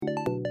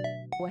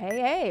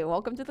Hey,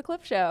 welcome to the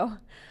Clip Show.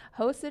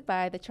 Hosted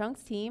by the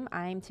Chunks team,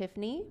 I'm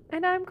Tiffany.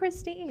 And I'm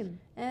Christine.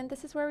 And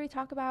this is where we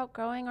talk about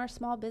growing our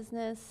small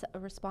business,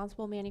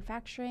 responsible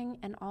manufacturing,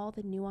 and all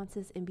the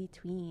nuances in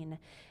between.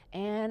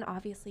 And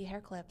obviously,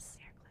 hair clips.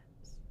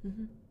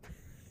 Mm-hmm.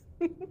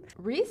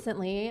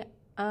 Recently,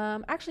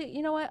 actually,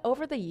 you know what?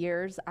 Over the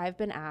years, I've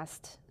been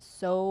asked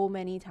so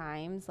many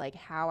times, like,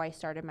 how I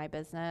started my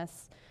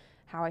business,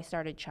 how I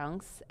started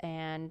Chunks.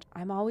 And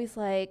I'm always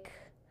like,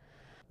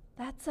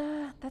 that's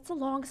a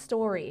long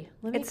story.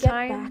 Let me get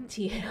back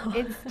to you.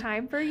 It's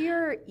time for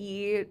your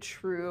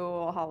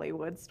true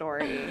Hollywood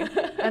story.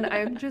 And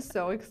I'm just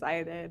so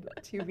excited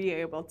to be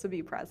able to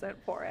be present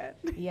for it.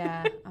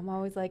 Yeah, I'm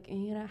always like,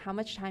 how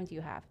much time do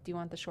you have? Do you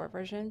want the short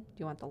version? Do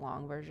you want the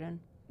long version?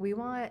 We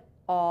want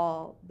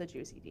all the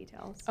juicy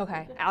details.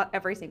 Okay.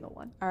 Every single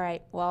one. All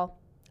right. Well,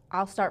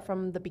 I'll start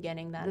from the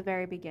beginning then. The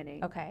very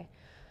beginning. Okay.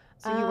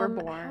 So you were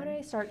born. How did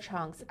I start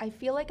Chunks? I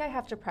feel like I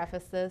have to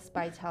preface this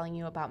by telling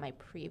you about my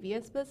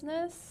previous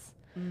business.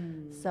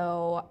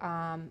 So,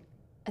 and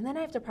then I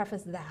have to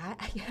preface that,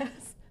 I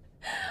guess,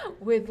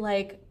 with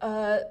like,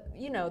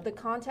 the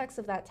context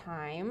of that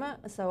time.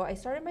 So I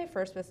started my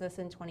first business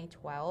in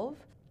 2012,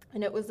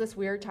 and it was this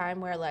weird time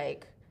where,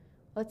 like,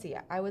 let's see,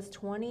 I was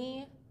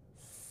 26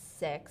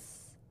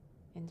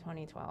 in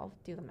 2012.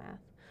 Do the math.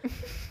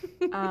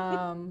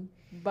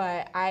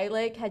 But I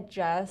like had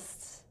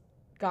just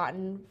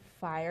gotten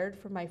fired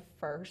from my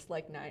first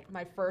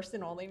my first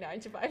and only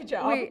 9-to-5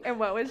 job. Wait, and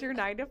what was your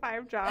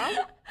 9-to-5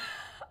 job?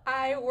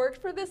 I worked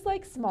for this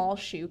like small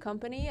shoe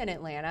company in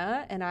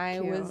Atlanta, and I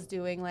was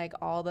doing like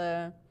all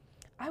the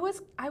I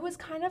was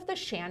kind of the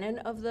Shannon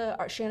of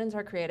Shannon's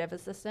our creative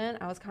assistant.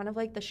 I was kind of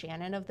like the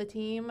Shannon of the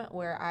team,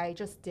 where I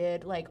just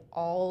did like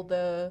all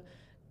the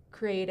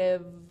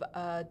creative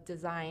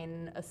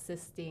design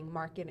assisting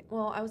marketing.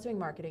 Well, I was doing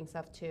marketing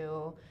stuff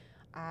too.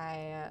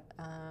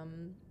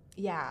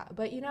 Yeah,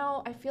 but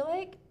I feel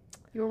like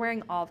you were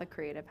wearing all the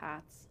creative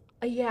hats.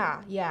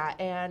 Yeah,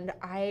 and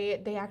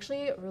they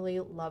actually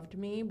really loved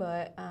me,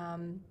 but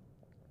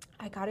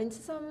I got into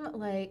some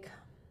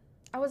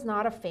I was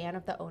not a fan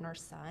of the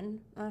owner's son.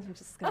 I'm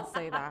just gonna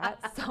say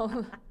that.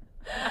 So,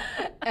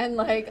 and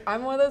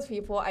I'm one of those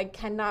people, I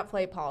cannot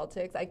play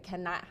politics. I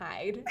cannot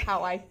hide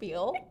how I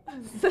feel.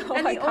 So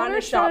and I kind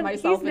of shot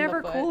myself in the foot.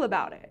 He's never cool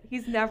about it.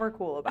 He's never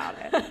cool about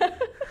it.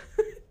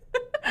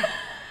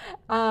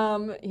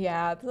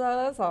 Yeah, so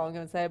that's all I'm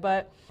gonna say.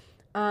 But,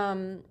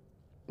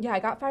 yeah, I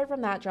got fired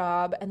from that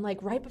job, and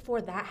right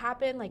before that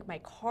happened, my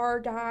car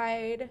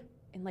died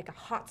in a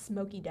hot,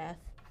 smoky death.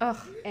 Ugh.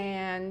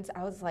 And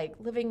I was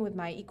living with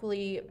my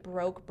equally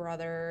broke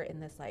brother in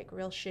this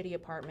real shitty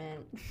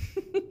apartment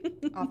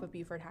off of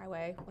Buford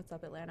Highway. What's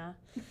up, Atlanta?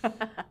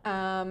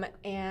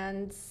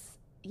 And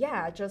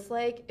yeah, just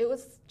it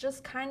was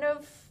just kind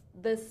of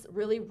this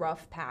really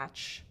rough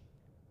patch.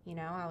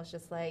 I was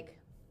just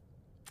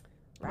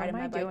riding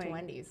my bike to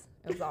Wendy's.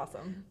 It was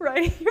awesome.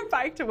 Riding your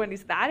bike to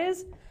Wendy's. That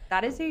is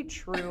a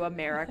true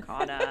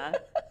Americana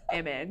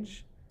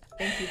image.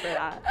 Thank you for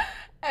that.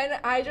 And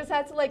I just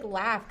had to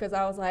laugh because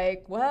I was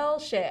like, well,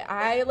 shit.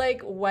 I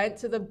went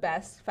to the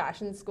best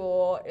fashion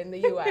school in the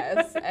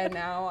U.S. and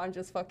now I'm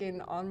just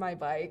fucking on my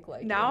bike.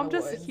 Now I'm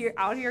just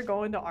out here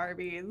going to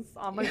Arby's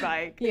on my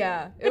bike.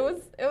 Yeah, it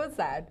was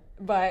sad,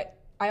 but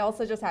I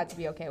also just had to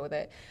be okay with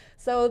it.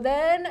 So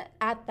then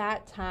at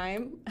that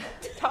time,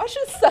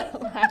 Tasha's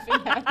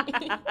laughing at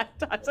me.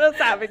 Tasha's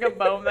having a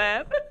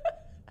moment.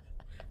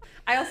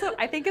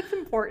 I think it's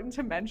important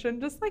to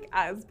mention, just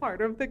as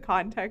part of the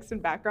context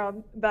and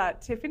background,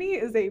 that Tiffany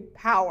is a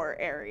power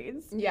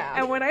Aries. Yeah.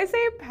 And when I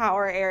say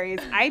power Aries,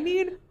 I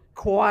mean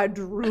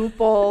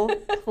quadruple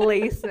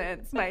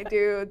placements, my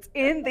dudes,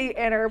 in the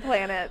inner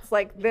planets.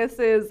 This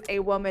is a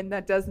woman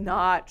that does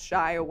not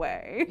shy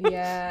away.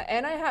 Yeah,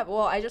 and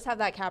I just have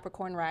that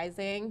Capricorn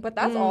rising, but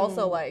that's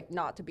also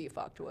not to be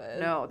fucked with.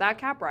 No, that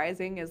Cap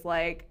rising is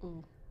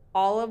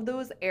all of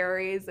those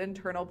Aries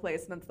internal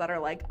placements that are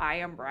I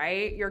am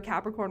right. Your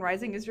Capricorn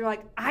rising is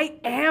I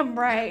am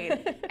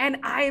right. And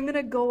I'm going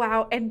to go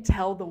out and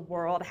tell the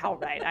world how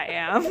right I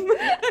am.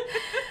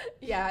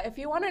 Yeah, if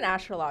you want an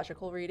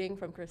astrological reading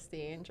from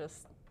Christine,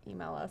 just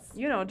email us.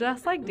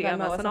 Just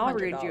DM us and I'll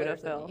read you to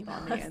filth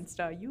on the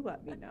Insta. You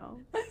let me know.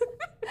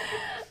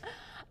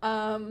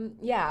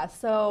 Yeah,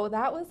 so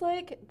that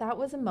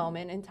was a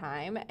moment in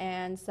time.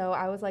 And so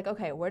I was like,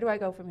 okay, where do I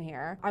go from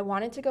here? I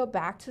wanted to go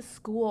back to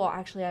school.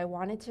 Actually, I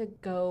wanted to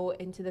go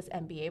into this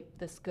MBA,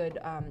 this good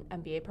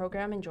MBA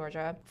program in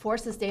Georgia for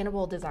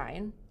sustainable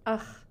design.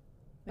 Ugh,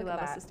 I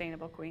love a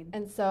sustainable queen.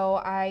 And so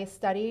I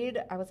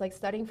was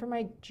studying for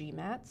my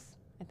GMATs.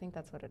 I think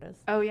that's what it is.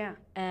 Oh, yeah.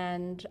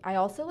 And I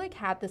also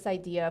had this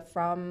idea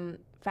from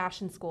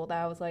fashion school that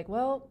I was like,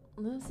 well,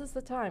 this is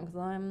the time because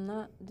I'm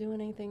not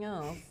doing anything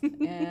else.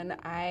 And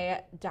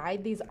I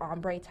dyed these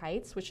ombre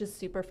tights, which is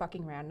super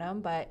fucking random,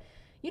 but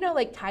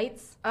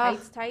tights, I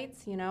just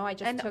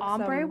and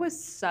ombre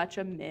was such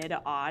a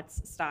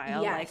mid-aughts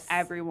style. Yes.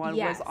 Everyone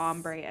was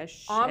ombre as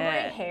shit.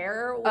 Ombre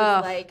hair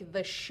was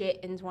the shit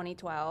in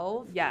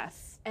 2012.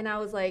 Yes. And I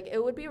was like,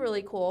 it would be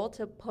really cool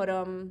to put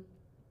them,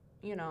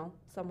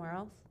 somewhere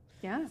else.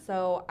 Yeah.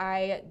 So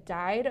I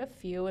dyed a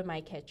few in my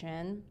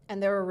kitchen,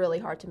 and they were really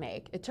hard to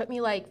make. It took me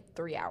like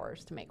 3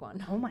 hours to make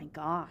one. Oh my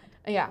God.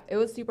 Yeah, it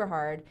was super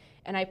hard.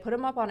 And I put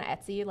them up on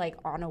Etsy like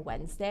on a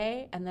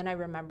Wednesday. And then I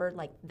remembered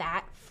like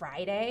that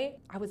Friday,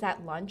 I was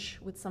at lunch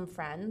with some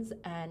friends.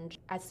 And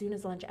as soon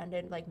as lunch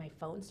ended, like my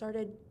phone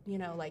started,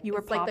 like you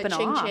were like the popping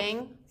off.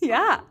 ching.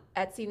 Yeah.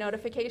 Etsy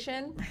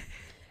notification.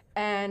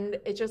 And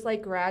it just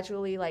like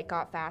gradually like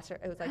got faster.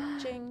 It was like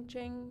ching,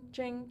 ching,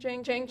 ching,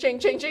 ching, ching, ching,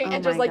 ching, ching,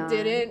 and just like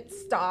didn't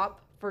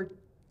stop for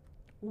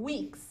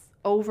weeks.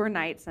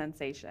 Overnight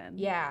sensation.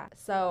 Yeah.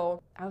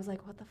 So I was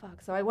like, what the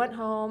fuck? So I went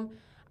home.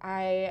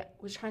 I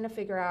was trying to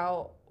figure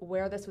out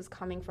where this was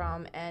coming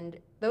from. And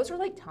those were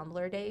like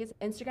Tumblr days.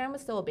 Instagram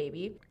was still a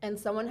baby. And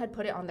someone had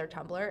put it on their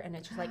Tumblr, and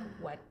it just like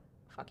went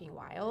fucking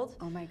wild.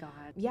 Oh my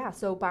God. Yeah.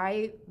 So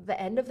by the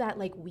end of that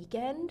like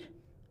weekend,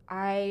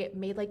 I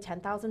made like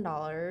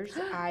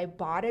 $10,000. I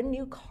bought a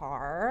new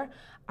car.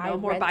 No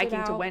more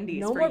biking to Wendy's.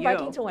 No for more you.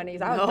 biking to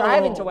Wendy's. I was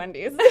driving to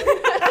Wendy's. You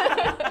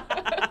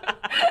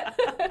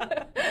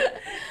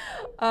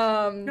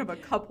have a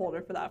cup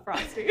holder for that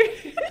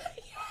Frosty.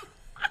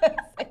 Yes,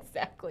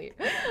 exactly.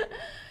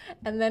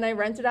 And then I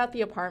rented out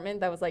the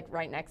apartment that was like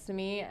right next to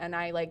me, and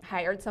I like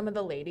hired some of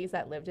the ladies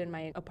that lived in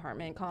my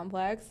apartment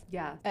complex.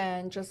 Yeah.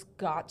 And just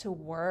got to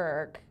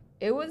work.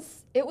 It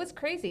was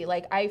crazy.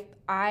 Like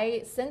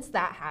I since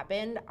that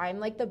happened, I'm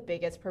like the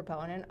biggest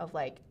proponent of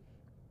like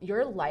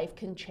your life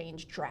can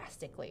change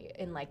drastically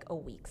in like a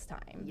week's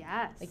time.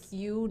 Yes. Like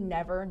you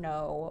never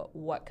know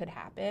what could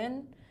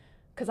happen,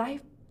 because I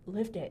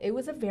lived it. It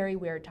was a very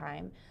weird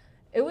time.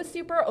 It was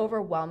super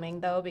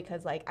overwhelming though,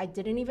 because like I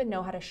didn't even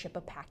know how to ship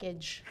a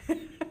package.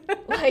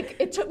 Like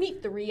it took me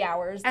 3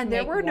 hours. And to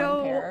there make were one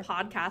no pair.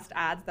 podcast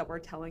ads that were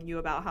telling you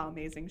about how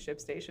amazing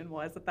ShipStation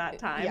was at that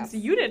time. Yes. So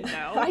you didn't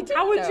know. I didn't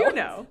How would know. you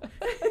know?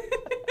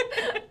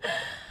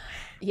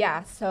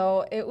 Yeah,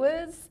 so it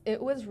was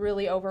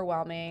really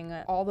overwhelming.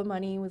 All the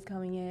money was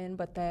coming in,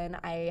 but then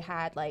I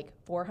had like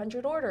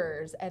 400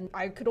 orders, and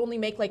I could only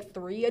make like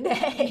 3 a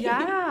day.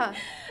 Yeah.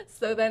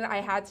 So then I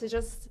had to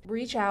just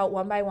reach out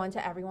one by one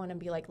to everyone and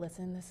be like,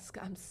 listen,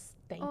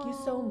 thank you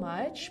so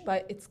much,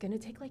 but it's gonna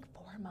take like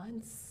 4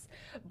 months.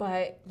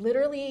 But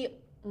literally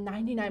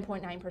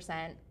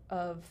 99.9%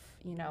 of,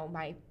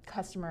 my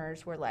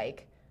customers were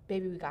like,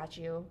 baby, we got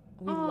you.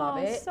 We love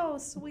it. So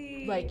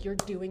sweet. Like, you're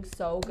doing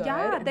so good.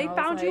 Yeah, And they I was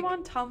found you like,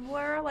 on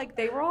Tumblr. Like,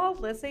 they were all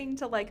listening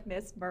to, like,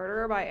 Miss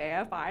Murder by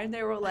AFI, and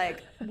they were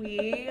like,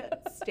 we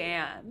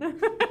stan.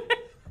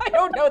 I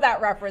don't know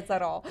that reference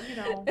at all.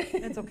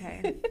 It's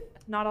okay.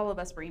 Not all of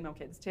us were emo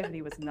kids.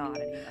 Tiffany was not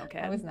an emo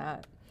kid. I was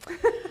not.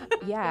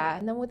 Yeah,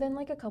 and then within,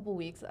 like, a couple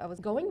weeks, I was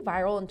going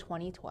viral in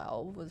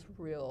 2012 was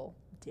real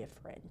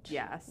different.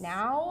 Yes.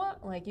 Now,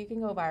 like, you can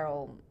go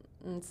viral.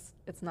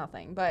 It's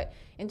nothing. But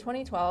in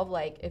 2012,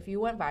 like, if you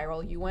went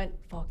viral, you went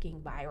fucking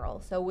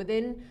viral. So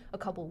within a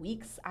couple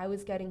weeks, I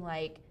was getting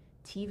like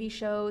TV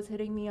shows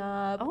hitting me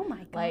up. Oh my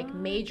God. Like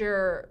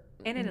major.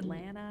 And in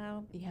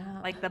Atlanta.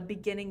 Yeah. Like the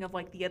beginning of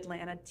like the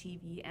Atlanta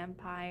TV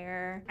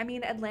empire. I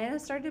mean, Atlanta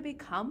started to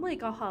become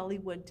like a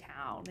Hollywood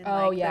town in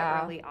like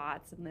the early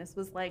aughts, and this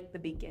was like the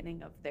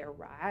beginning of their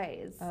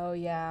rise. Oh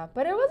yeah,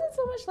 but it wasn't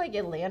so much like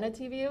Atlanta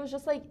TV. It was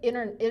just like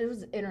it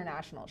was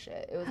international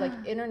shit. It was like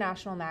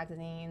international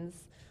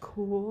magazines,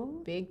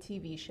 cool, big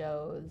TV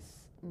shows,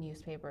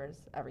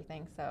 newspapers,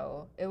 everything.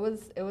 So it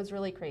was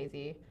really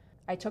crazy.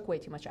 I took way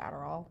too much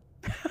Adderall.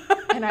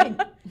 And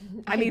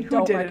I mean,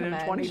 who did it in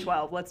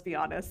 2012? Let's be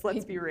honest.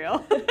 Let's be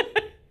real.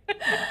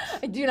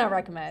 I do not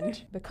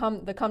recommend. The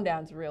come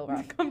down's real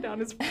rough. The come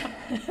down is rough.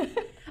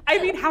 I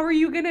mean, how are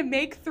you gonna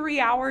make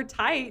 3-hour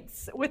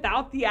tights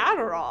without the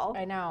Adderall?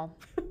 I know.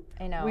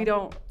 We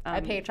don't.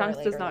 I paid for Chunks it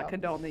later, does not though.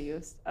 condone the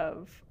use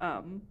of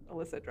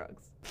illicit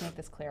drugs. Make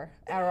this clear.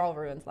 Adderall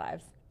ruins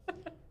lives.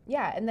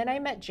 Yeah, and then I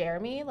met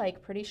Jeremy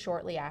like pretty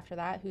shortly after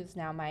that, who's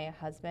now my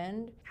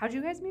husband. How'd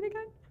you guys meet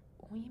again?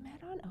 We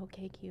met on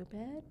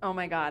OkCupid. Oh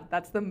my God,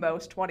 that's the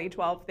most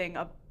 2012 thing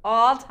of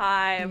all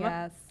time.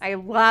 Yes. I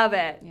love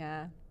it.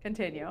 Yeah.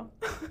 Continue.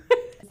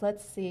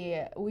 Let's see.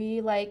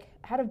 We like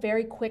had a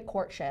very quick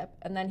courtship,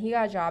 and then he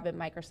got a job at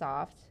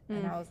Microsoft,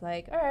 and I was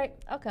like, all right,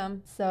 I'll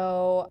come.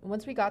 So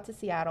once we got to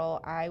Seattle,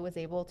 I was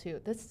able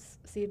to. This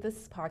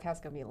podcast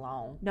is gonna be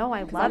long. No,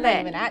 I love I'm it. not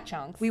even at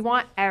Chunks. We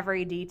want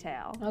every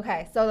detail.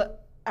 Okay, so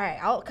all right,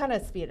 I'll kind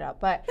of speed it up,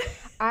 but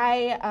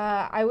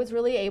I was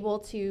really able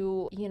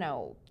to,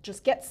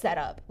 just get set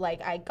up.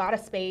 Like I got a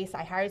space,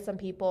 I hired some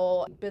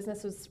people,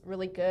 business was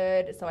really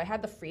good, so I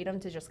had the freedom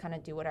to just kind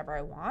of do whatever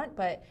I want.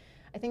 But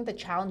I think the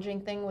challenging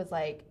thing was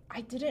like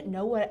I didn't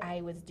know what I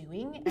was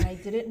doing, and I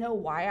didn't know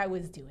why I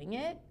was doing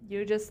it.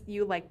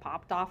 You like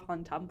popped off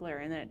on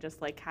Tumblr, and then it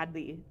just like had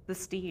the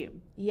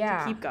steam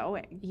to keep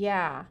going.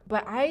 Yeah,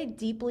 but I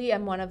deeply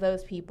am one of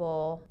those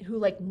people who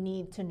like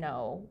need to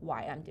know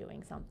why I'm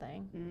doing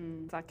something.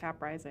 It's that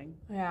Cap Rising.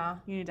 Yeah.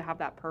 You need to have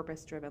that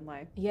purpose-driven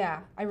life. Yeah,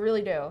 I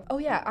really do. Oh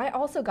yeah, I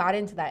also got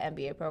into that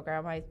MBA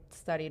program I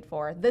studied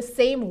for the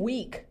same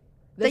week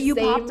that you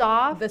popped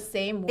off the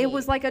same week. It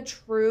was like a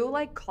true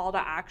like call to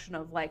action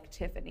of like,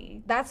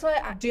 Tiffany, that's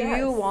what do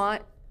you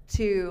want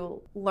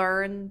to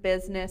learn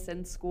business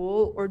in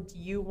school, or do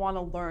you want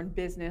to learn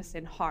business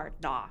in Hard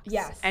Knocks?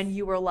 Yes. And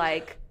you were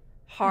like,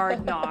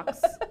 Hard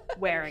Knocks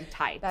wearing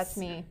tights. That's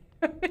me.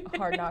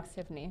 Hard Knocks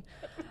Tiffany.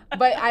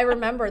 But I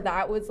remember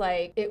that was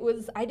like,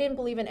 I didn't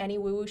believe in any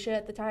woo-woo shit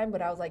at the time,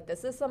 but I was like,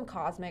 this is some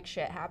cosmic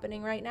shit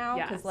happening right now.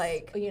 Because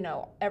like, you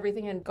know,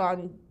 everything had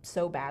gone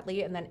so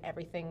badly, and then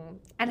everything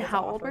And was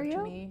how old offered were you?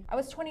 to me. I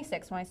was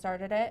 26 when I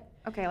started it.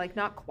 Okay, like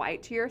not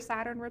quite to your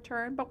Saturn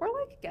return, but we're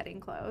like getting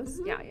close.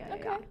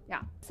 Mm-hmm.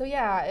 Yeah. So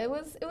yeah, it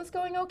was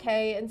going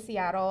okay in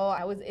Seattle.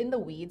 I was in the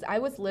weeds. I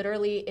was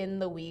literally in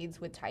the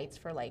weeds with tights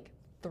for like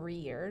 3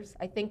 years.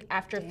 I think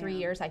after 3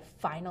 years, I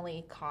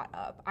finally caught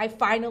up.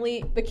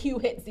 The queue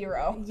hit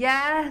 0.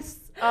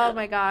 Yes. Oh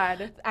my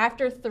God.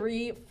 After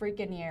 3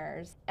 freaking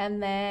years. And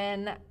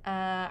then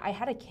I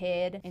had a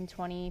kid in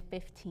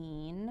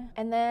 2015.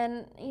 And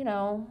then, you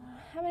know,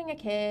 having a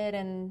kid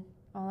and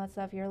all that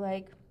stuff, you're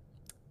like,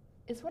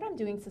 is what I'm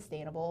doing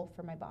sustainable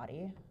for my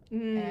body?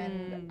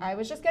 And I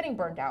was just getting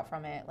burned out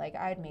from it. Like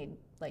I had made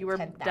like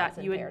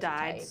 10,000 You pairs had of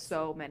dyed tights.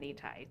 so many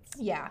tights.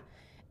 Yeah.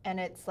 And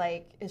it's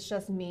like, it's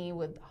just me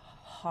with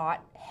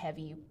hot,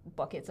 heavy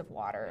buckets of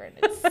water, and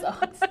it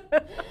sucks.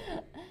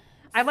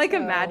 I'm like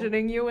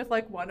imagining you with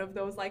like one of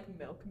those like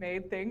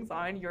milkmaid things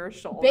on your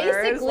shoulders,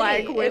 basically,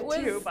 like with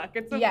 2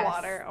 buckets of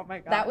water. Oh my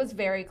God. That was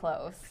very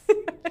close.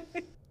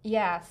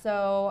 Yeah,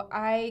 so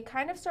I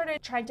kind of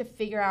started trying to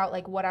figure out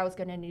like what I was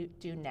going to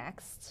do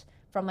next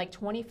from like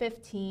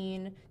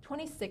 2016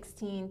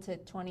 to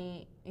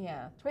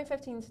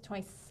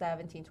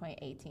 2017,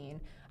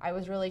 2018. I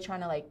was really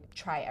trying to like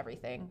try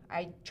everything.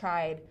 I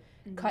tried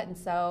cut and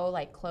sew,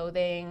 like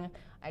clothing.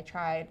 I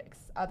tried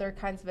other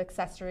kinds of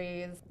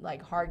accessories,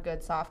 like hard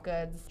goods, soft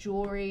goods,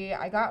 jewelry.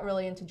 I got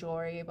really into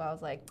jewelry, but I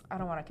was like, I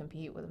don't want to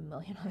compete with a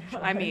million other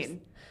shoppers. I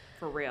mean,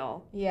 for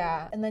real.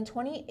 Yeah. And then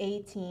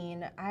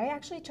 2018, I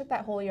actually took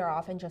that whole year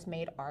off and just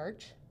made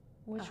art,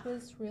 which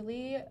was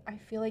really, I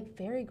feel like,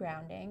 very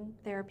grounding.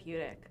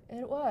 Therapeutic.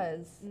 It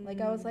was.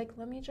 Like, I was like,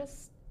 let me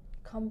just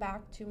come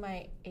back to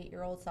my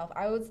 8-year-old self.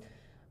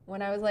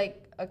 When I was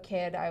like a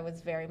kid, I was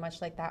very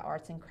much like that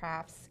arts and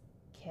crafts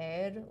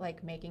kid,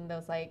 like making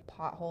those like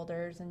pot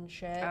holders and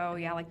shit. Oh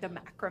yeah, like the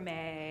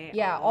macrame.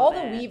 Yeah, all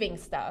the weaving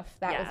stuff.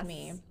 That was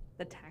me.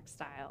 The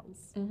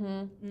textiles.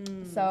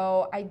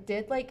 So I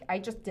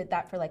just did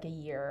that for like a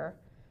year.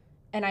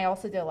 And I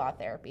also did a lot of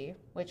therapy,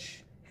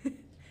 which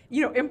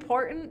you know,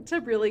 important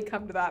to really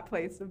come to that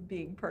place of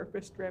being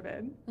purpose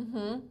driven.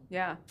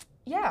 Yeah.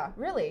 Yeah,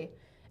 really.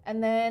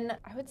 And then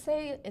I would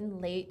say in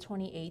late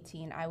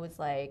 2018, I was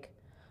like,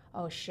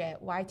 oh shit,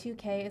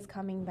 Y2K is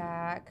coming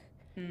back.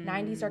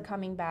 90s are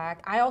coming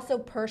back. I also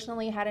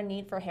personally had a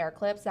need for hair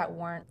clips that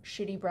weren't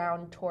shitty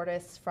brown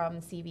tortoise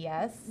from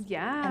CVS.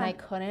 Yeah. And I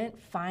couldn't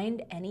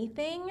find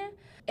anything.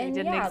 And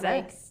didn't exist.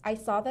 Like I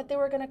saw that they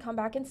were going to come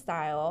back in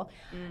style.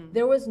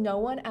 There was no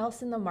one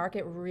else in the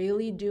market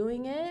really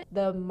doing it.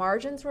 The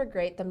margins were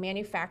great. The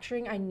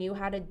manufacturing I knew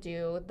how to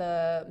do.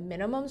 The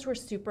minimums were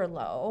super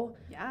low.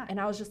 Yeah.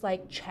 And I was just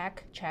like,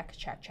 check.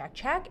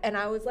 And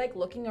I was like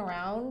looking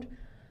around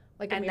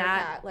like a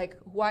meerkat. Like,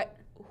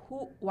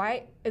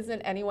 why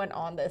isn't anyone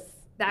on this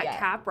that yet?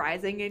 Cap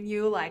Rising in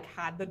you like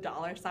had the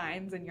dollar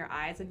signs in your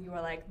eyes, and you were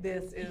like,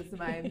 this is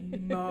my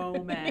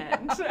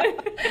moment.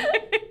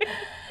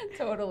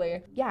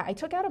 Totally. Yeah, I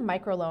took out a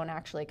microloan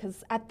actually,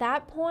 because at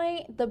that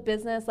point the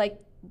business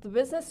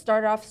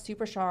started off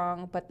super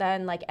strong, but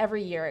then like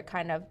every year it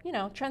kind of, you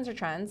know, trends are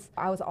trends.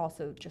 I was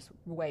also just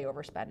way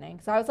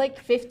overspending, so I was like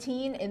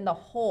 15 in the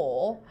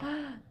hole.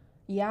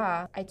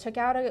 Yeah, I took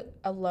out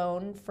a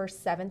loan for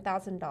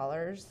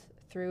 $7,000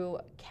 through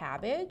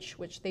Cabbage,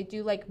 which they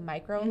do like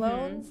micro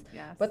loans.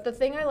 Yes. But the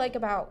thing I like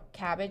about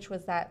Cabbage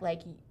was that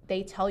like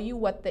they tell you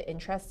what the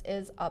interest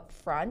is up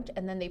front,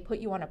 and then they put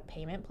you on a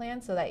payment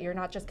plan so that you're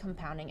not just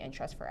compounding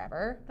interest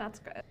forever. That's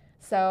good.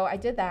 So I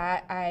did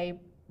that. I,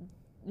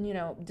 you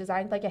know,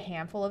 designed like a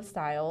handful of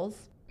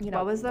styles. You know,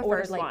 what was the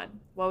first one?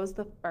 What was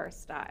the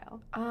first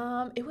style?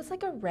 It was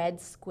like a red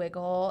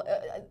squiggle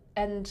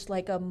and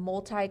like a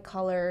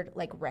multicolored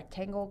like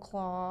rectangle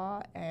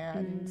claw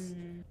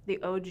and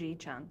the OG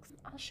chunks.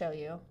 I'll show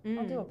you.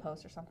 I'll do a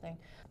post or something.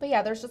 But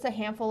yeah, there's just a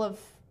handful of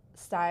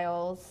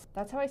styles.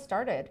 That's how I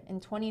started in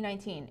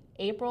 2019.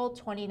 April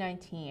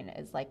 2019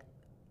 is like,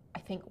 I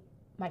think,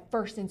 my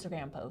first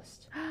Instagram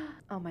post.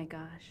 Oh my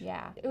gosh.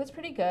 Yeah, it was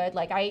pretty good.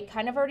 Like I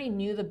kind of already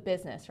knew the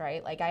business,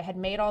 right? Like I had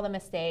made all the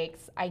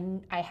mistakes. I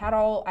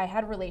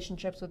had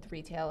relationships with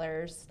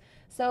retailers.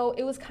 So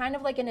it was kind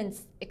of like an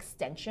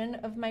extension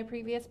of my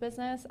previous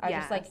business. I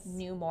just like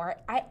knew more.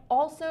 I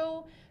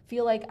also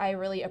feel like I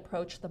really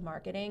approached the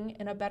marketing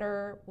in a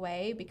better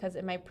way, because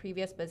in my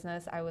previous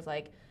business I was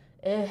like,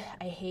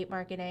 I hate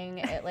marketing.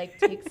 It like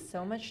takes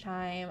so much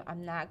time.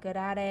 I'm not good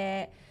at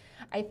it.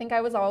 I think I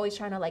was always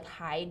trying to like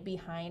hide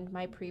behind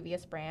my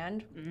previous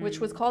brand, which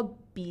was called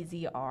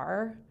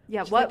BZR.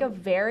 Yeah, what? Like a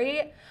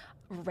very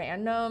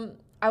random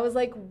I was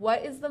like,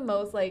 what is the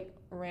most like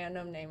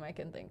random name I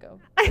can think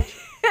of?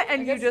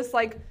 And you just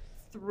like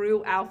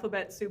threw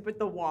alphabet soup at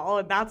the wall,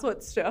 and that's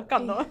what stuck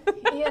on the.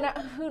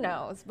 Who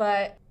knows?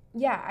 But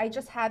yeah, I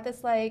just had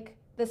this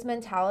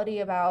mentality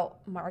about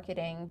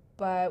marketing.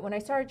 But when I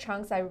started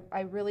Chunks,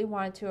 I really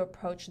wanted to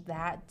approach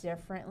that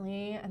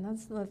differently, and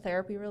that's the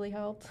therapy really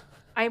helped.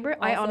 I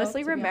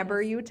honestly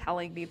remember you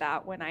telling me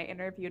that when I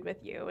interviewed with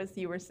you, as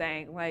you were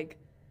saying, like,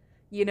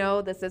 you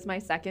know, this is my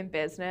second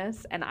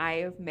business and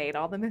I've made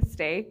all the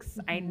mistakes.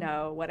 I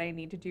know what I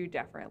need to do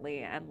differently.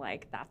 And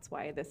like, that's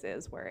why this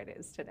is where it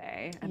is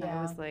today. And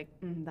I was like,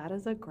 that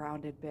is a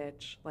grounded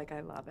bitch. Like,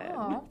 I love it.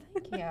 Oh,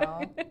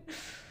 thank you.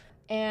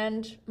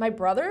 And my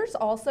brother's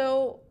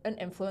also an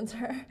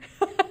influencer.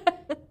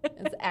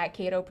 It's at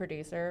Cato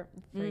Producer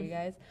for you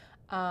guys.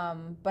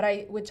 But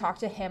I would talk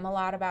to him a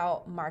lot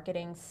about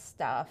marketing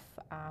stuff.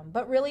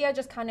 But really, I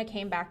just kind of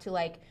came back to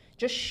like,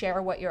 just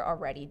share what you're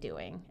already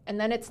doing. And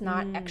then it's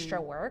not extra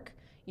work.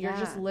 You're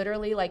just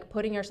literally like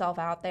putting yourself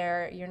out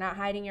there. You're not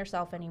hiding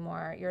yourself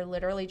anymore. You're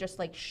literally just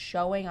like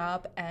showing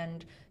up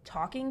and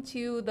talking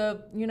to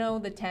the, you know,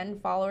 the 10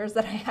 followers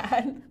that I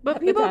had. But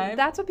people,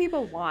 that's what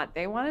people want.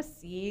 They want to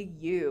see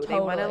you. Totally. They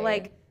want to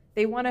like,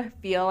 they want to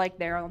feel like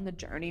they're on the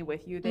journey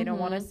with you. They don't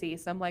want to see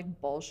some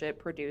like bullshit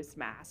produced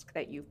mask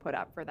that you've put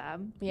up for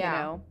them. Yeah.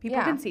 You know,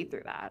 people can see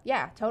through that.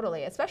 Yeah,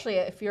 totally. Especially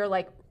if you're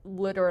like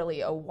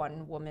literally a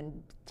one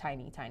woman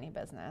tiny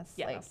business.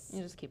 Yes. Like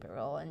you just keep it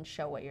real and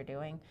show what you're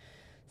doing.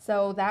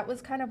 So that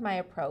was kind of my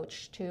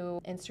approach to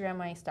Instagram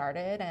when I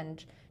started, and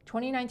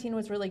 2019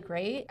 was really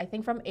great. I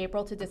think from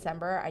April to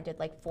December, I did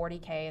like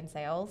 40K in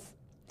sales.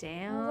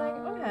 Damn. I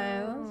was like,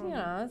 okay, you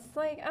know, it's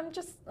like I'm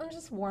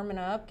just warming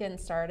up, getting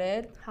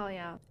started. Hell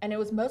yeah. And it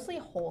was mostly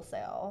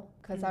wholesale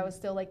because I was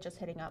still like just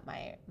hitting up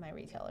my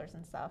retailers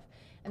and stuff.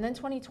 And then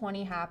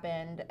 2020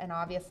 happened, and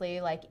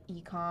obviously like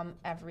e-com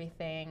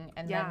everything,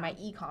 and then my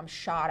e-com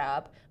shot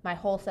up. My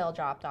wholesale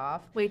dropped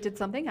off. Wait, did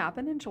something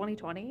happen in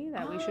 2020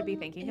 that we should be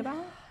thinking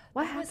about?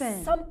 What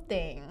happened?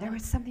 There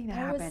was something that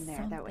happened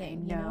there that way.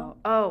 You know?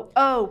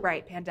 Oh,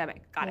 right.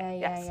 Pandemic. Got it.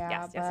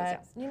 Yes.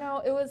 You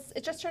know,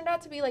 it just turned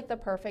out to be like the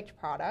perfect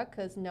product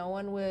because no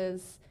one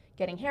was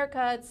getting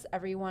haircuts.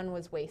 Everyone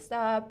was waist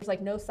up. There's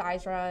like no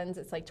size runs.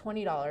 It's like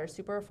 $20,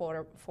 super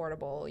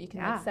affordable. You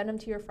can like send them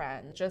to your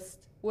friends.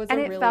 Just was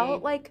and it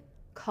felt like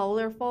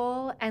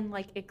colorful and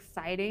like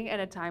exciting at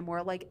a time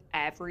where like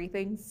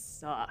everything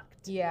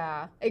sucked.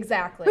 Yeah,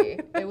 exactly.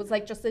 It was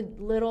like just a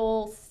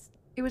little.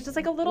 It was just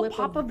like a little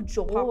pop of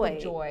joy. Pop of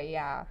joy,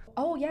 yeah.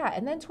 Oh, yeah.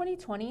 And then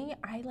 2020,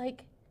 I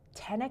like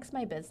 10x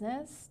my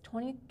business.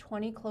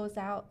 2020 closed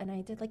out, and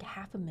I did like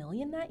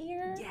 $500,000 that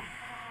year. Yes.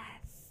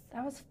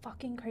 That was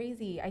fucking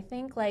crazy. I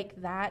think like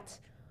that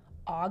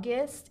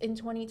August in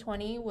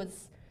 2020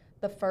 was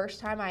the first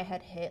time I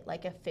had hit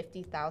like a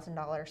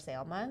 $50,000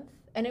 sale month.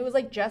 And it was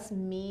like just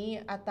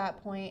me at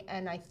that point,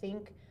 and I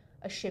think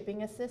a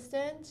shipping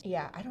assistant.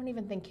 Yeah, I don't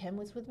even think Kim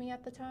was with me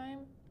at the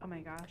time. Oh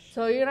my gosh.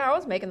 So, you know, I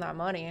was making that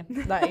money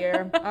that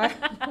year.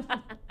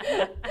 That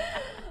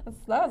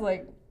was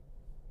like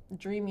a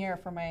dream year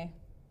for my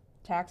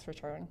tax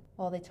return.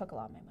 Well, they took a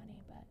lot of my money,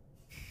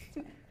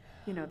 but.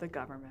 You know, the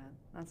government.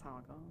 That's how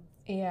it goes.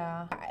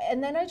 Yeah.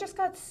 And then I just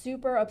got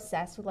super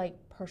obsessed with like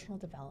personal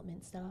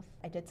development stuff.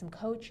 I did some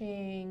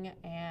coaching,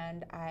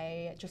 and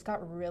I just got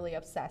really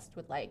obsessed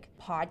with like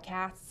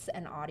podcasts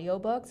and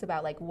audiobooks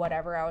about like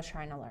whatever I was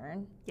trying to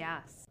learn.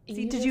 Yes.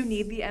 See, did you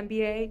need the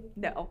MBA?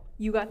 No.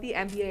 You got the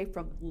MBA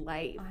from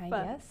life. I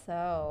guess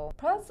so.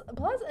 Plus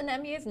an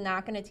MBA is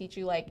not going to teach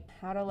you like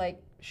how to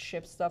like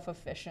ship stuff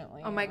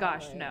efficiently. Oh my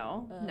gosh, like,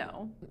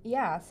 no.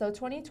 Yeah, so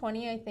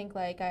 2020, I think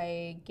like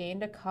I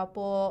gained a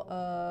couple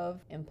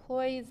of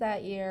employees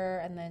that year,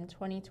 and then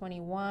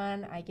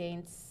 2021, I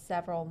gained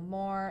several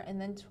more, and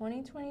then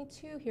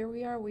 2022, here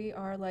we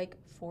are like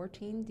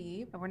 14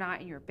 deep. And we're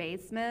not in your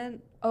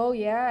basement. Oh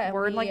yeah.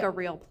 We're in like a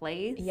real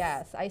place.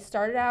 Yes, I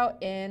started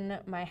out in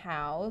my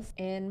house,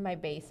 in my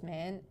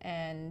basement,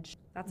 and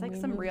that's like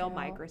some real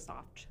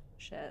Microsoft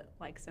shit,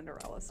 like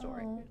Cinderella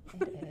story. Oh,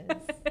 it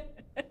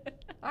is.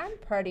 I'm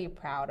pretty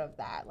proud of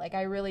that. Like,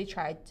 I really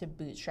tried to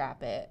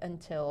bootstrap it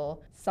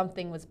until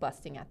something was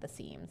busting at the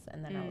seams.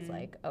 And then I was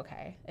like,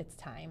 okay, it's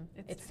time.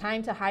 It's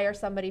time to hire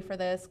somebody for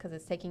this because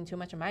it's taking too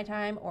much of my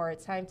time, or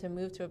it's time to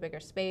move to a bigger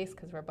space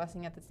because we're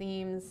busting at the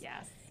seams.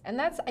 Yes. And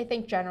that's, I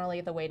think,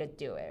 generally the way to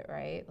do it,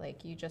 right?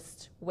 Like, you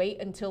just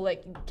wait until,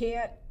 like, you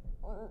can't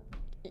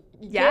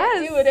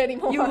do it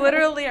anymore. You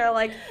literally are,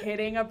 like,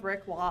 hitting a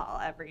brick wall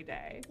every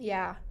day.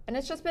 Yeah. And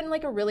it's just been,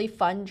 like, a really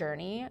fun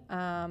journey.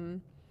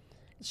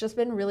 It's just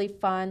been really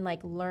fun, like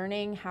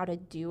learning how to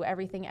do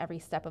everything every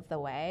step of the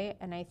way.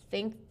 And I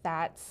think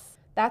that's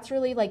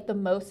really like the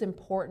most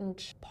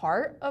important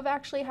part of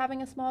actually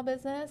having a small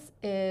business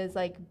is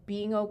like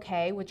being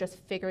okay with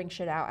just figuring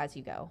shit out as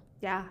you go.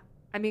 Yeah.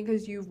 I mean,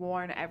 because you've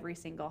worn every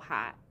single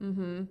hat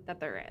that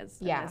there is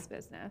in this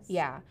business.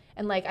 Yeah.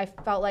 And like I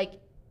felt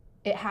like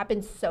it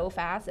happened so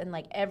fast, and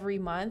like every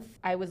month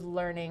I was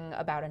learning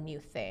about a new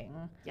thing.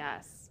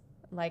 Yes.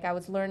 Like I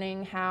was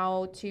learning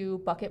how to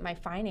bucket my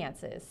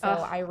finances. So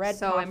I read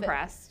so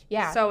impressed.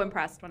 Yeah. So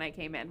impressed when I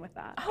came in with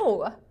that.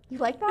 Oh, you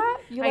like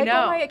that? You I like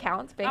all know. my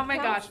accounts? Oh my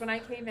accounts? gosh, when I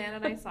came in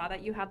and I saw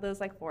that you had those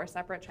like 4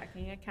 separate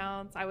checking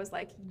accounts, I was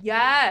like,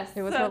 yes.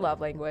 It was her love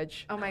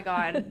language. Oh my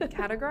God.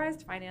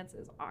 Categorized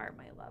finances are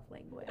my love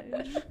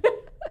language.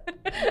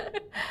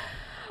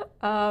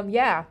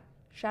 Yeah.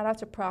 Shout out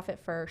to Profit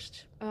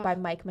First by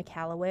Mike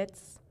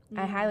Michalowicz.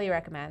 I highly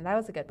recommend. That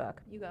was a good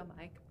book. You go,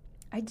 Mike.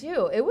 I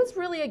do. It was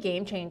really a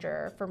game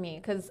changer for me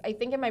because I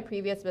think in my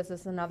previous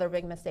business, another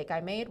big mistake I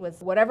made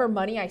was whatever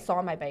money I saw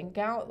in my bank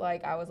account,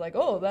 like I was like,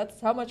 oh,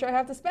 that's how much I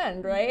have to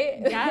spend,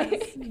 right?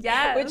 Yes.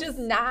 Yes. Which is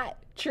not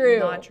true.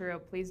 Not true.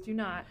 Please do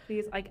not.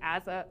 Please, like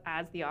as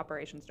the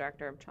operations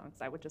director of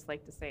Chunks, I would just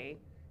like to say,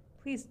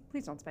 please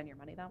don't spend your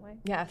money that way.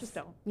 Yes. Just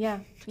don't. Yeah.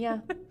 Yeah.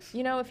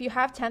 You know, if you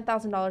have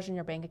 $10,000 in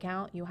your bank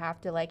account, you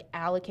have to like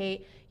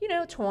allocate,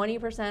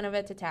 20% of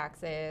it to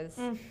taxes.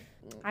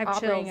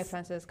 Operating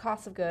expenses,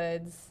 cost of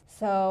goods.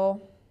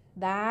 So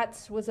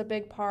that was a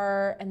big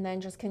part. And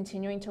then just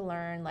continuing to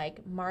learn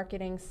like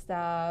marketing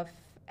stuff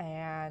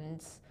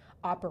and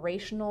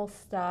operational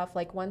stuff.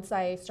 Like once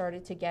I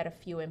started to get a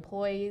few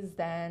employees,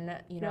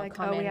 then, like,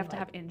 come in. We have to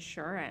have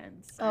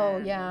insurance. Oh,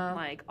 and, yeah.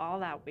 like all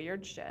that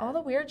weird shit. All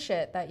the weird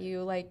shit that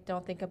you like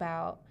don't think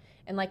about.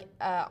 And like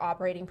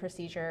operating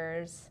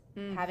procedures,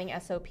 having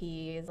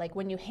SOPs. Like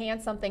when you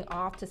hand something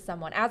off to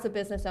someone as a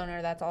business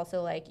owner, that's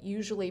also like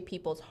usually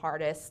people's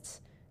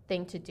hardest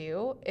thing to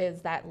do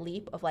is that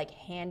leap of like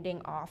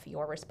handing off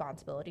your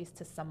responsibilities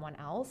to someone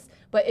else.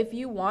 But if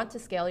you want to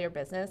scale your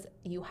business,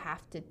 you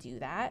have to do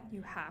that.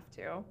 You have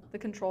to. The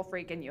control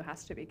freak in you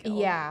has to be killed.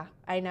 Yeah,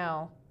 I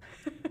know.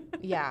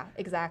 Yeah,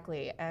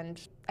 exactly.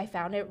 And I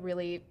found it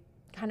really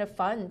kind of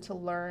fun to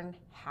learn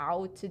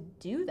how to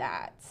do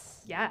that.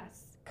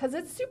 Yes. Because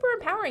it's super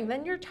empowering.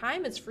 Then your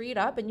time is freed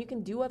up and you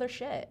can do other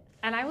shit.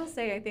 And I will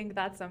say, I think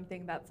that's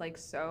something that's like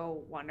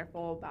so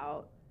wonderful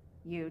about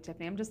you,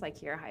 Tiffany. I'm just like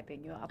here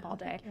hyping you up all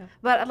day.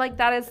 But like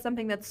that is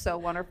something that's so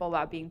wonderful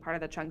about being part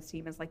of the Chunks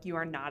team is like you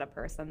are not a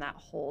person that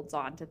holds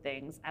on to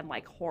things and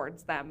like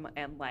hoards them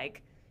and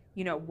like,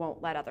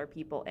 won't let other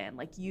people in.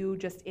 Like you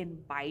just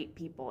invite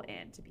people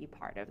in to be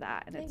part of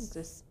that. And It's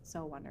just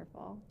so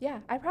wonderful. Yeah,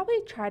 I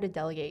probably try to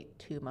delegate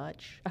too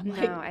much. No,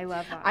 I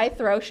love that. I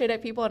throw shit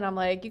at people and I'm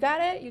like, you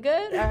got it? You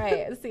good? All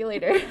right, see you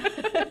later.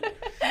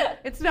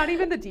 It's not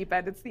even the deep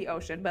end, it's the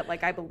ocean, but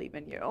like I believe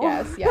in you.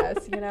 Yes.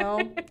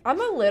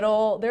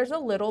 There's a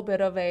little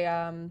bit of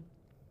a,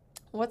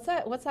 what's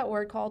that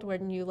word called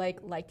when you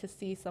like to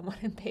see someone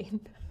in pain?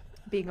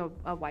 Being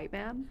a white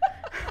man?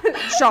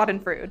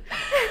 Schadenfreude.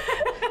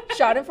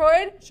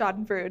 Schadenfreude?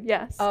 Schadenfreude,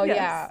 yes. Oh, yes.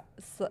 yeah.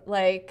 So,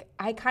 like,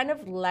 I kind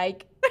of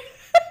like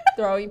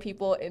throwing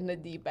people in the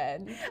deep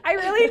end. I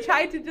really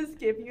tried to just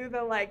give you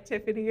the, like,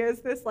 Tiffany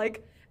is this,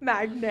 like,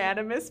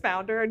 magnanimous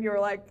founder, and you're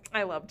like,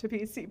 I love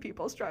to see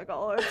people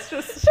struggle. It's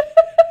just...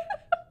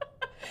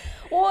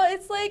 Well,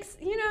 it's like,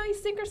 you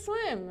sink or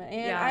swim. And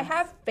yes. I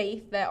have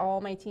faith that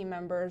all my team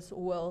members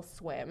will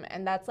swim.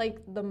 And that's like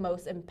the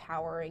most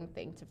empowering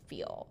thing to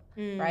feel,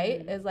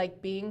 right? Is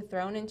like being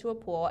thrown into a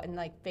pool and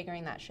like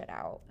figuring that shit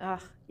out.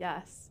 Ugh,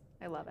 yes.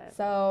 I love it.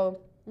 So,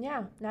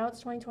 yeah, now it's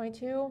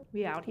 2022.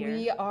 We out here.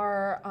 We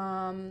are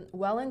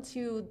well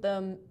into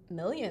the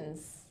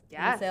millions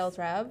in sales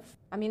rev.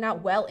 I mean,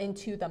 not well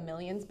into the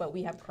millions, but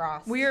we have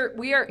crossed. We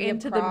are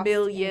into the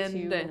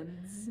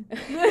millions.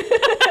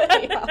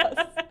 Yes.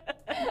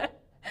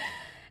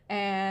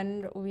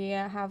 And we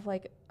have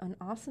like an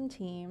awesome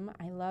team.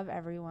 I love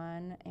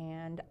everyone.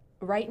 And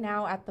right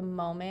now at the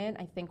moment,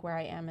 I think where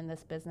I am in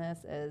this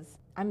business is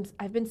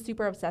I've been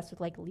super obsessed with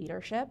like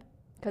leadership,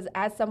 because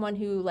as someone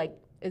who like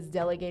is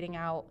delegating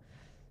out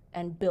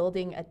and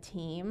building a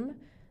team,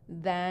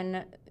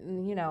 then,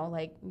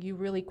 like you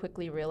really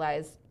quickly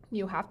realize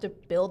you have to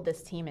build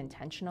this team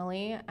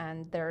intentionally.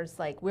 And there's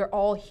like, we're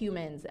all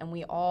humans and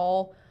we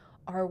all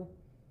are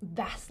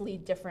vastly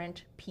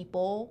different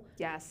people.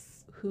 Yes.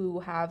 Who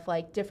have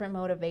like different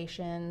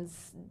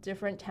motivations,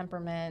 different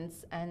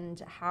temperaments,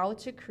 and how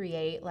to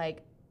create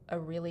like a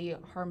really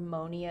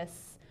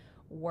harmonious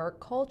work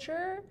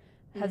culture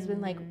has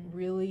been like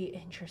really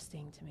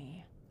interesting to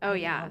me. Oh,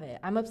 I love it.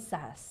 I'm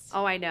obsessed.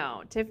 Oh, I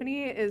know.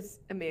 Tiffany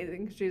is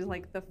amazing. She's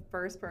like the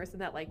first person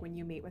that like when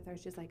you meet with her,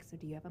 she's like, so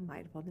do you have a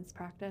mindfulness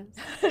practice?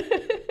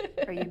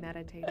 Are you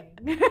meditating?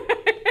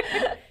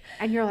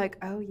 And you're like,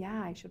 oh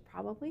yeah, I should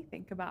probably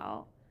think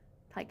about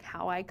like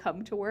how I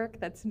come to work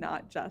that's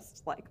not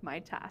just like my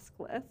task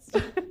list.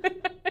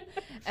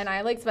 And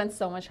I like spend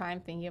so much time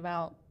thinking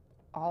about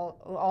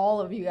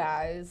all of you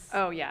guys.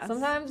 Oh yeah.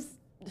 Sometimes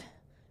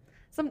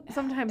a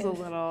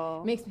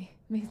little makes me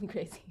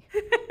crazy.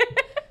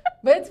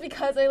 But it's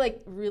because I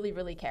like really,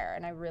 really care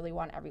and I really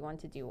want everyone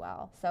to do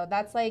well. So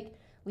that's like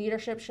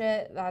leadership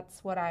shit.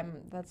 That's what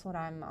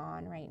I'm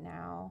on right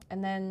now.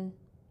 And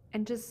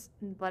just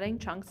letting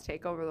Chunks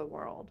take over the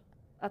world.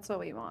 That's what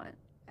we want.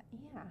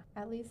 Yeah,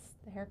 at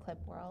least the hair clip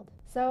world.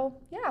 So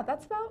yeah,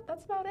 that's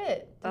about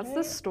it. That's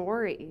the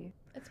story.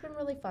 It's been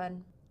really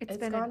fun. It's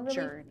been a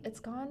journey. It's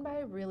gone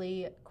by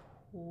really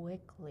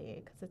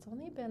quickly because it's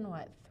only been,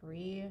 what,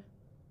 3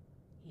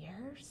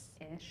 years?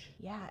 Ish.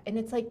 Yeah. And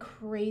it's like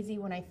crazy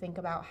when I think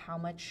about how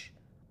much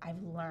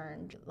I've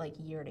learned like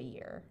year to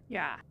year.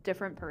 Yeah.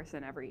 Different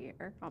person every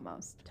year,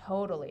 almost.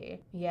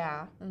 Totally.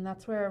 Yeah. And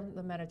that's where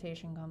the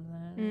meditation comes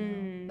in, you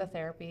know, the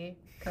therapy.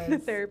 The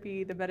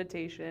therapy, the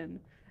meditation,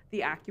 the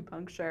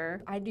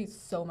acupuncture. I do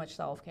so much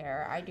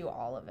self-care. I do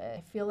all of it.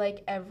 I feel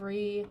like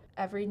every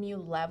new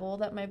level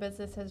that my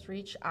business has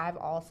reached, I've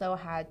also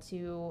had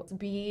to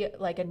be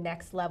like a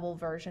next level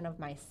version of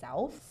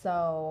myself.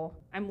 So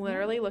I'm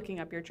literally looking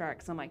up your chart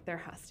because I'm like, there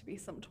has to be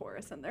some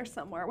Taurus in there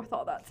somewhere with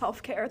all that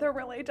self-care. There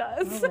really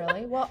does. Oh,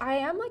 really? Well, I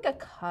am like a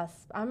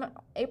cusp. I'm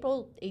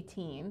April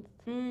 18th.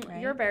 Right?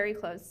 You're very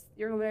close.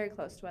 You're very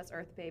close to us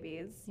Earth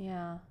babies.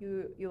 Yeah.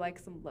 You like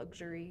some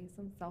luxury,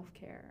 some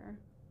self-care.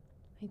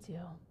 I do.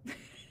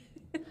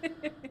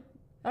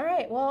 All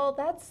right. Well,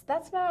 that's it.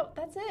 That's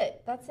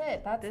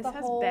This the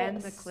has whole been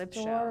the clip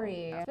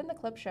story. show. It's been the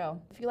clip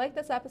show. If you like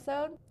this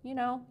episode, you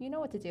know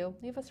what to do.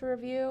 Leave us a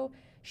review.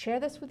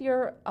 Share this with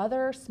your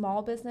other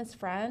small business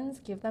friends.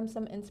 Give them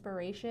some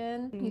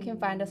inspiration. You can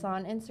find us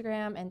on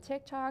Instagram and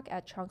TikTok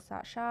at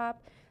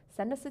chunks.shop.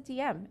 Send us a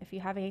DM if you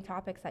have any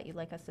topics that you'd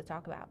like us to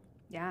talk about.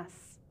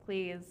 Yes.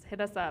 Please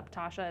hit us up.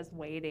 Tasha is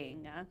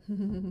waiting.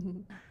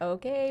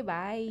 Okay,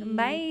 bye.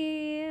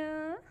 Bye.